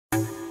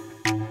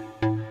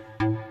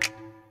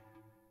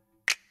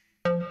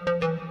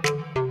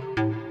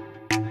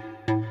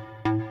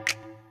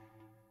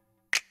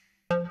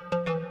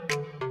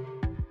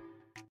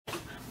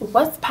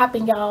What's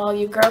popping, y'all?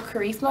 Your girl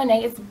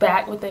Mone't is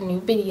back with a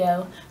new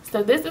video.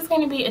 So this is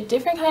going to be a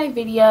different kind of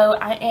video.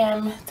 I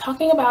am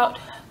talking about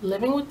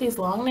living with these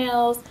long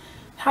nails,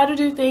 how to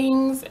do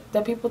things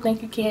that people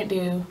think you can't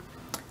do.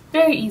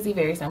 Very easy,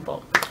 very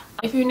simple.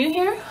 If you're new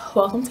here,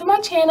 welcome to my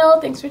channel.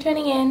 Thanks for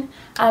tuning in.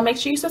 Make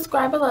sure you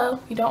subscribe below.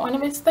 You don't want to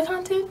miss the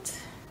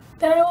content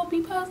that I will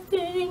be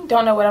posting.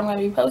 Don't know what I'm going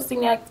to be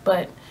posting next,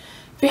 but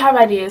if you have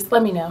ideas,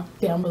 let me know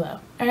down below.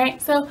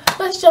 Alright, so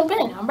let's jump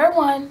in. Number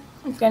one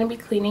is going to be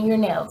cleaning your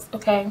nails,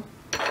 okay?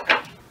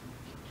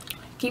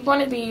 Keep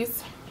one of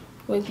these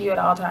with you at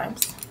all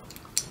times.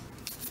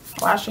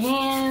 Wash your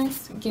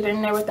hands, get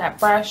in there with that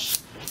brush.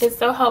 It's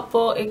so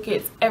helpful. It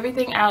gets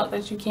everything out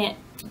that you can't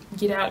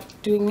get out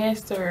doing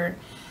this, or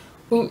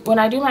when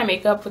I do my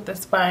makeup with the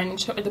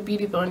sponge or the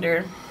beauty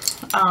blender,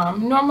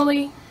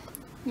 normally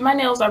my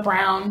nails are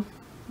brown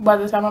by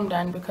the time I'm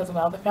done because of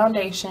all the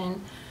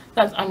foundation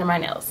that's under my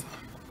nails.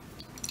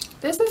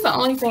 This is the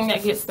only thing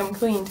that gets them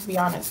clean, to be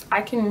honest.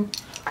 I can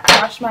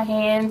wash my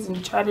hands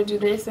and try to do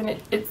this and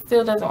it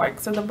still doesn't work.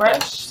 So the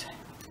brush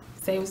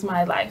saves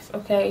my life,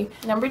 okay?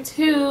 Number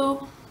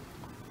two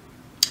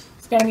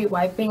is going to be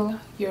wiping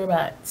your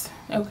butt,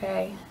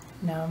 okay?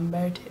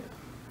 Number two.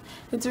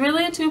 It's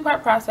really a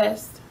two-part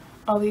process.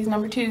 All these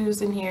number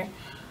twos in here.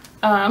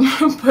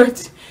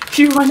 But if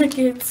you want to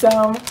get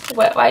some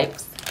wet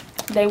wipes,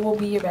 they will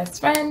be your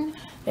best friend.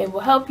 They will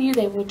help you.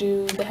 They will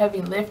do the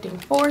heavy lifting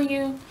for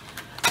you.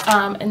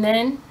 And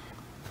then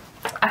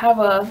I have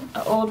a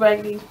old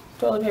raggedy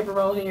toilet paper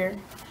roll here.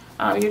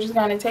 You're just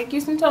going to take you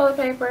some toilet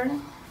paper,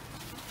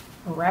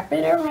 wrap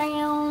it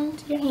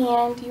around your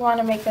hand. You want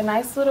to make a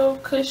nice little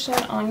cushion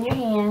on your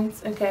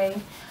hands,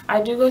 okay?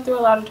 I do go through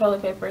a lot of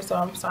toilet paper, so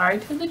I'm sorry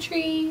to the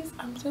trees.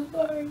 I'm so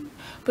sorry.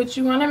 But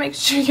you want to make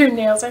sure your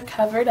nails are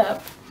covered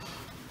up.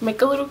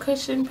 Make a little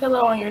cushion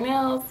pillow on your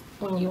nails.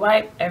 When you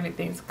wipe,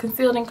 everything's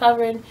concealed and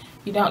covered.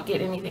 You don't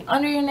get anything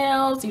under your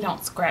nails. You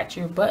don't scratch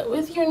your butt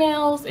with your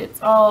nails.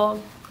 It's all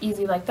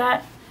easy like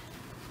that.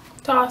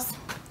 Toss,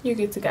 you're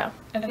good to go,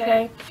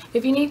 okay?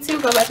 If you need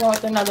to, go back in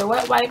with another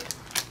wet wipe.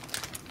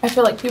 I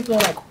feel like people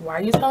are like, why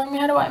are you telling me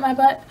how to wipe my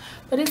butt?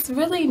 But it's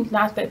really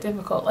not that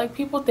difficult. Like,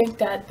 people think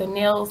that the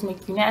nails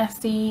make you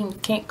nasty and you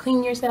can't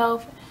clean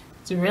yourself.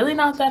 It's really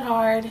not that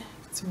hard.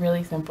 It's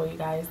really simple, you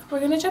guys. We're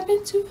gonna jump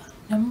into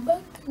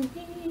number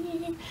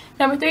three.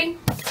 Number three,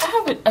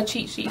 I have a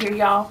cheat sheet here,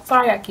 y'all.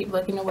 Sorry I keep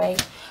looking away.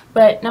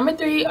 But number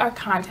three are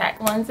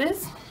contact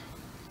lenses.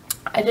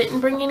 I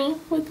didn't bring any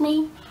with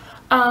me,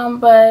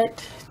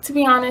 but to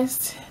be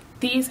honest,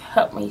 these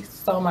help me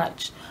so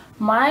much.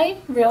 My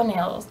real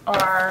nails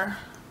are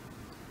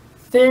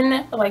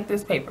thin like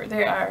this paper.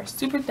 They are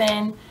super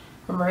thin,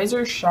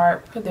 razor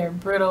sharp, they're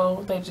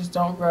brittle, they just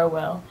don't grow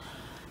well.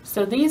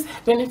 So these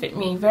benefit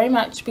me very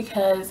much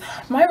because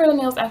my real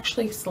nails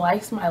actually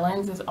slice my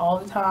lenses all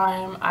the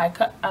time.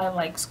 I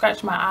like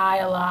scratch my eye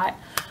a lot.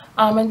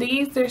 And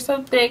these, they're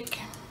so thick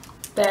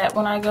that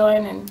when I go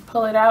in and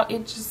pull it out,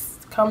 it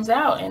just comes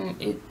out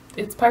and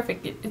it's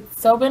perfect.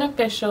 It's so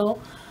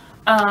beneficial.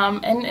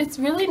 And it's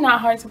really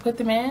not hard to put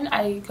them in.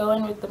 I go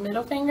in with the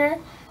middle finger.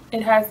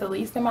 It has the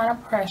least amount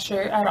of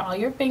pressure out of all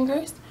your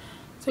fingers.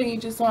 So you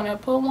just want to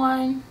pull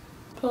one,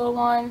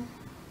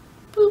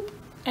 boop,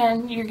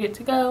 and you're good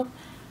to go.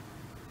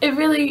 It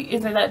really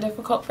isn't that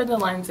difficult for the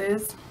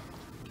lenses.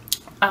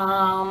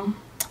 I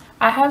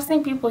have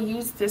seen people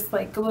use this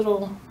like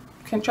little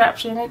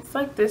contraption. It's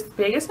like this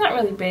big. It's not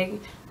really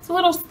big. It's a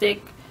little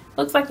stick.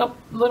 Looks like a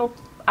little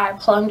eye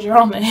plunger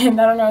on the end.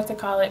 I don't know what to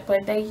call it,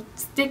 but they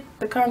stick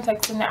the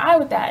contacts in their eye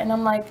with that. And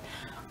I'm like,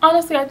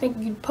 honestly, I think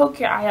you'd poke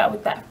your eye out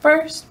with that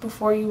first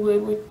before you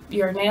would with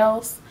your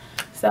nails.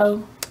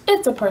 So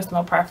it's a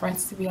personal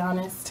preference, to be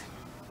honest.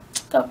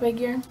 Go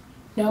figure.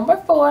 Number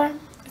four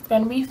is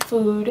going to be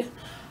food.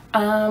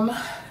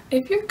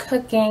 If you're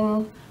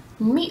cooking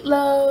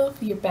meatloaf,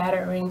 you're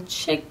battering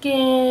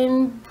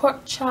chicken,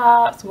 pork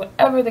chops,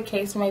 whatever the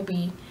case may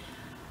be,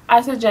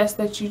 I suggest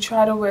that you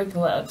try to wear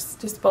gloves,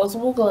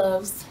 disposable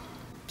gloves,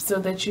 so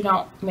that you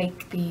don't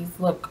make these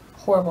look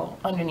horrible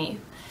underneath.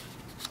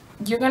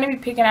 You're going to be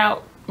picking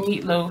out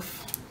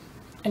meatloaf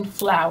and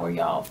flour,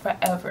 y'all,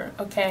 forever,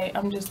 okay?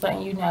 I'm just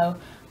letting you know.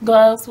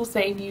 Gloves will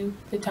save you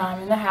the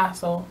time and the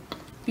hassle.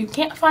 If you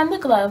can't find the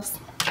gloves,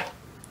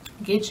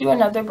 get you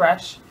another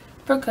brush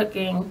for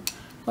cooking.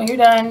 When you're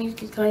done, you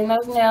can clean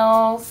those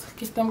nails,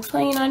 get them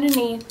clean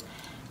underneath,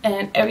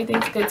 and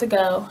everything's good to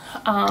go.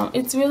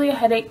 It's really a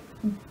headache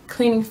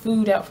cleaning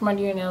food out from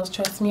under your nails,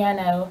 trust me, I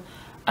know.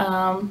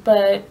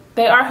 But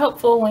they are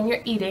helpful when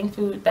you're eating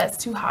food that's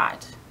too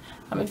hot.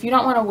 If you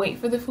don't want to wait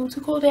for the food to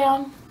cool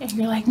down, and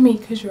you're like me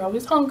because you're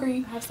always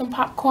hungry, I have some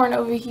popcorn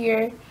over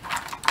here.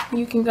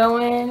 You can go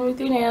in with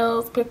your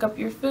nails, pick up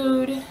your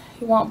food.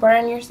 You won't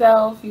burn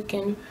yourself. You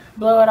can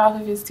blow it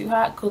off if it's too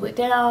hot, cool it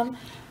down,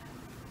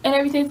 and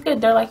everything's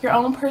good. They're like your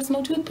own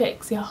personal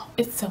toothpicks, y'all.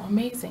 It's so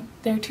amazing.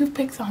 They're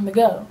toothpicks on the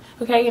go,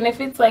 okay? And if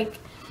it's like,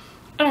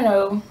 I don't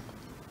know,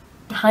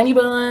 honey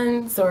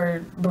buns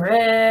or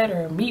bread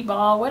or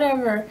meatball,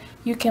 whatever,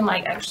 you can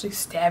like actually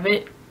stab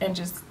it and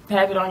just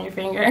have it on your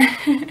finger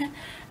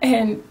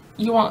and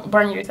you won't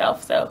burn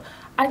yourself. So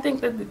I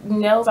think that the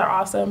nails are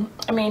awesome.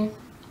 I mean,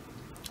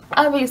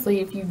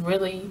 obviously if you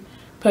really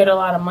put a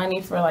lot of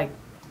money for like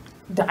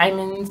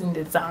diamonds and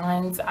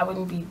designs, I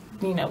wouldn't be,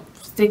 you know,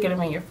 sticking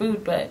them in your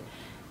food, but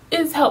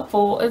it's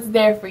helpful. It's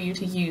there for you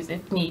to use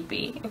if need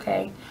be,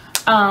 okay?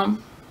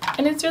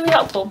 And it's really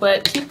helpful,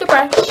 but keep the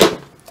brush,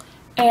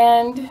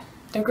 and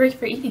they're great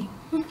for eating.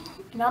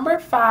 Number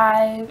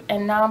 5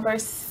 and number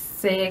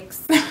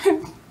 6,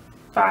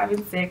 5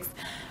 and 6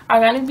 are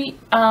going to be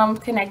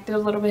connected a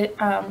little bit.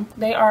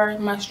 They are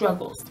my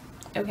struggles,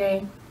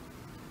 okay?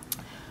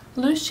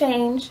 Loose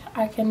change.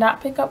 I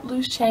cannot pick up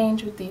loose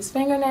change with these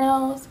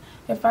fingernails.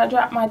 If I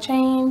drop my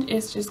change,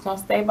 it's just going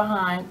to stay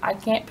behind. I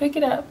can't pick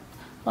it up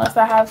unless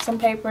I have some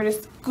paper to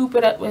scoop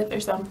it up with or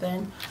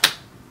something.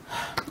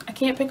 I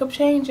can't pick up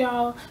change,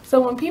 y'all. So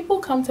when people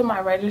come to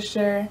my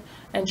register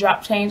and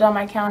drop change on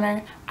my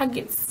counter, I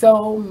get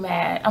so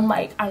mad. I'm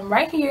like, I'm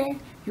right here.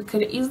 You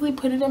could have easily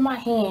put it in my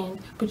hand,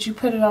 but you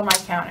put it on my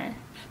counter.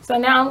 So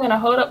now I'm going to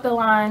hold up the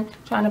line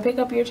trying to pick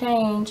up your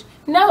change.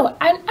 No,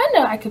 I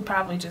know I could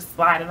probably just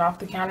slide it off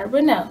the counter,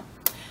 but no.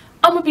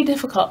 I'm going to be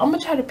difficult. I'm going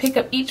to try to pick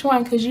up each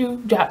one because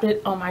you dropped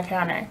it on my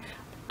counter.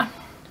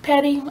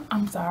 Patty,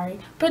 I'm sorry,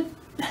 but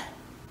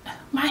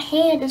my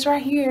hand is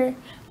right here.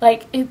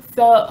 Like, it's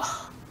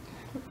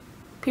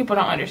people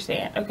don't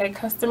understand, okay?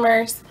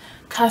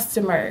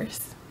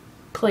 Customers,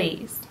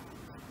 please.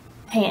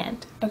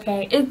 Hand,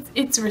 okay?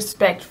 It's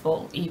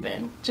respectful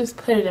even. Just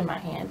put it in my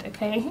hand,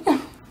 okay?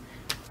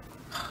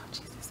 Oh,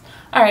 Jesus.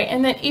 Alright,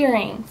 and then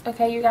earrings,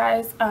 okay, you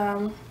guys?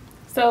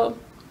 So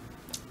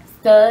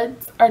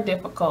studs are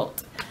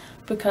difficult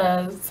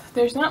because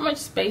there's not much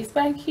space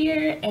back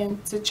here,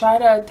 and to try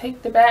to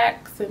take the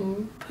backs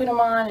and put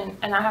them on,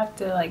 and I have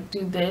to like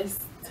do this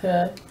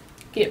to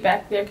get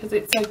back there because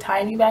it's so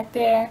tiny back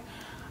there.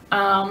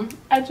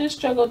 I just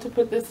struggled to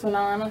put this one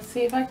on. Let's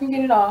see if I can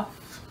get it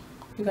off,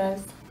 you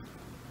guys.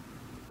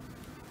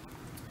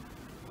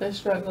 The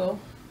struggle.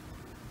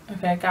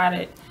 Okay, I got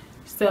it.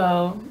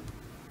 So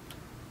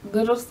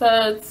little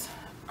studs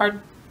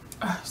are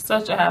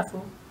such a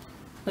hassle.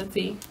 Let's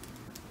see.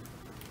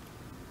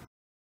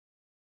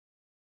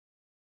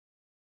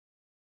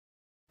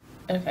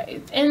 Okay,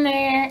 it's in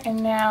there,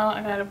 and now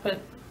I gotta put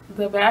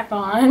the back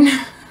on.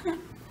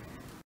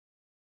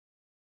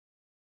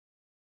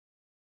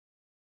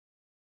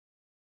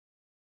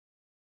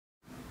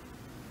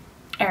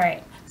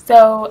 Alright,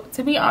 so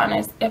to be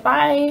honest, if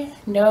I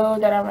know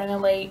that I'm running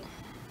late,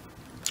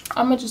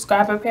 I'm gonna just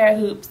grab a pair of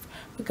hoops,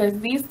 because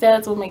these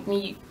studs will make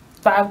me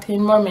 5-10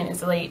 more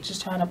minutes late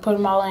just trying to put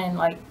them all in,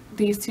 like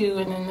these two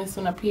and then this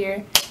one up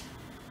here.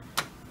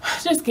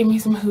 Just give me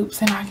some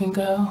hoops and I can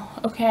go,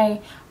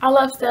 okay? I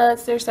love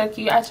studs. They're so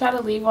cute. I try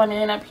to leave one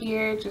in up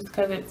here just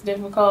because it's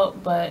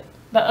difficult, but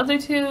the other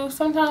two,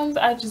 sometimes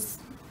I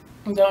just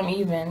don't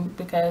even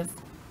because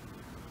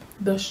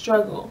the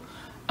struggle.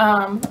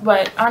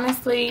 But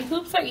honestly,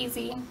 hoops are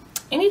easy.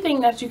 Anything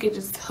that you could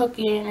just hook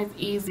in is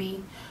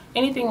easy.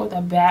 Anything with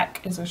a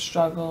back is a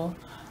struggle.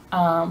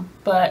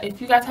 But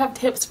if you guys have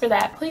tips for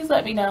that, please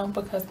let me know,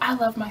 because I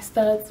love my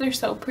studs. They're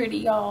so pretty,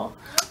 y'all.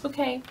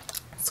 Okay.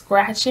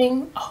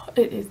 Scratching, oh,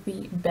 it is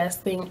the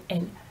best thing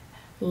in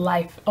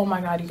life. Oh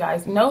my god, you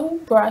guys, no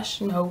brush,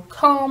 no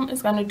comb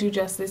is gonna do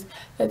justice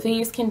that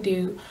these can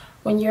do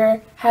when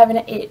you're having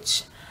an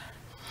itch.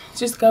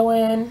 Just go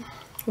in,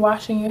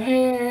 washing your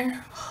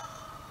hair,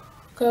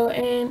 go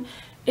in.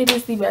 It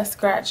is the best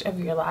scratch of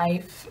your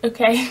life,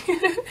 okay?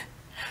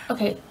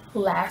 Okay,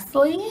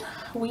 lastly,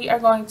 we are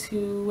going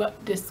to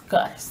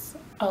discuss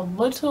a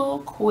little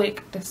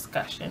quick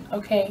discussion,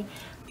 okay?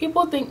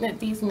 People think that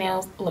these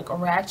nails look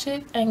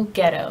ratchet and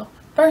ghetto.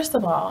 First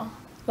of all,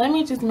 let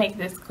me just make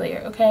this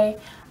clear, okay?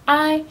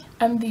 I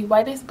am the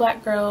whitest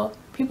black girl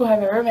people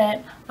have ever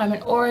met. I'm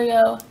an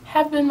Oreo,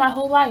 have been my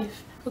whole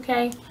life,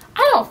 okay?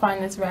 I don't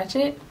find this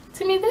ratchet.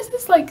 To me, this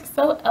is like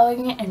so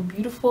elegant and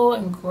beautiful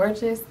and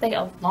gorgeous. They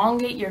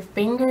elongate your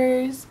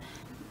fingers.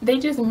 They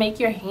just make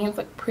your hands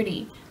look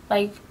pretty.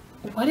 Like,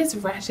 what is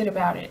ratchet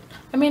about it?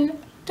 I mean,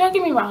 don't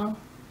get me wrong.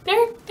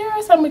 There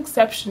are some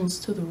exceptions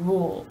to the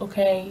rule,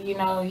 okay? You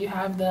know, you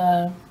have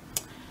the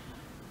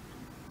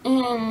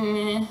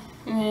the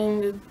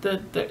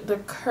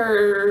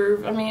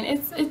curve. I mean,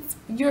 it's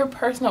your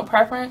personal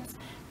preference.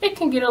 It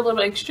can get a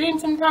little extreme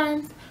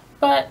sometimes,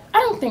 but I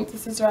don't think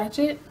this is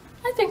ratchet.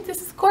 I think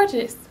this is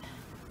gorgeous.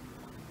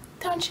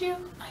 Don't you?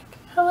 Like,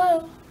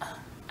 hello.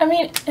 I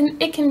mean, and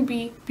it can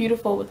be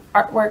beautiful with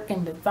artwork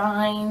and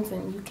designs,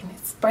 and you can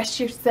express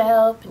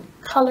yourself and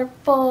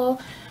colorful.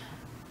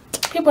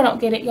 People don't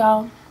get it,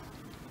 y'all.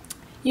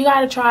 You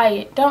gotta try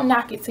it. Don't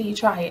knock it till you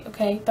try it,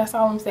 okay? That's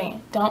all I'm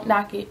saying. Don't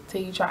knock it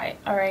till you try it,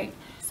 alright?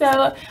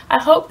 So, I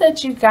hope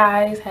that you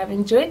guys have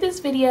enjoyed this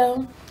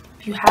video.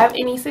 If you have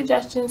any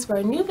suggestions for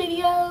a new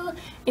video,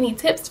 any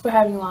tips for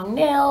having long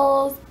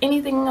nails,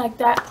 anything like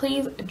that,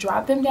 please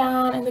drop them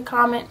down in the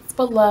comments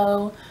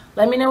below.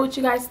 Let me know what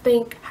you guys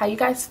think, how you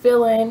guys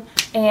feeling,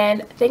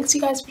 and thanks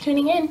you guys for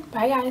tuning in.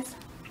 Bye, guys.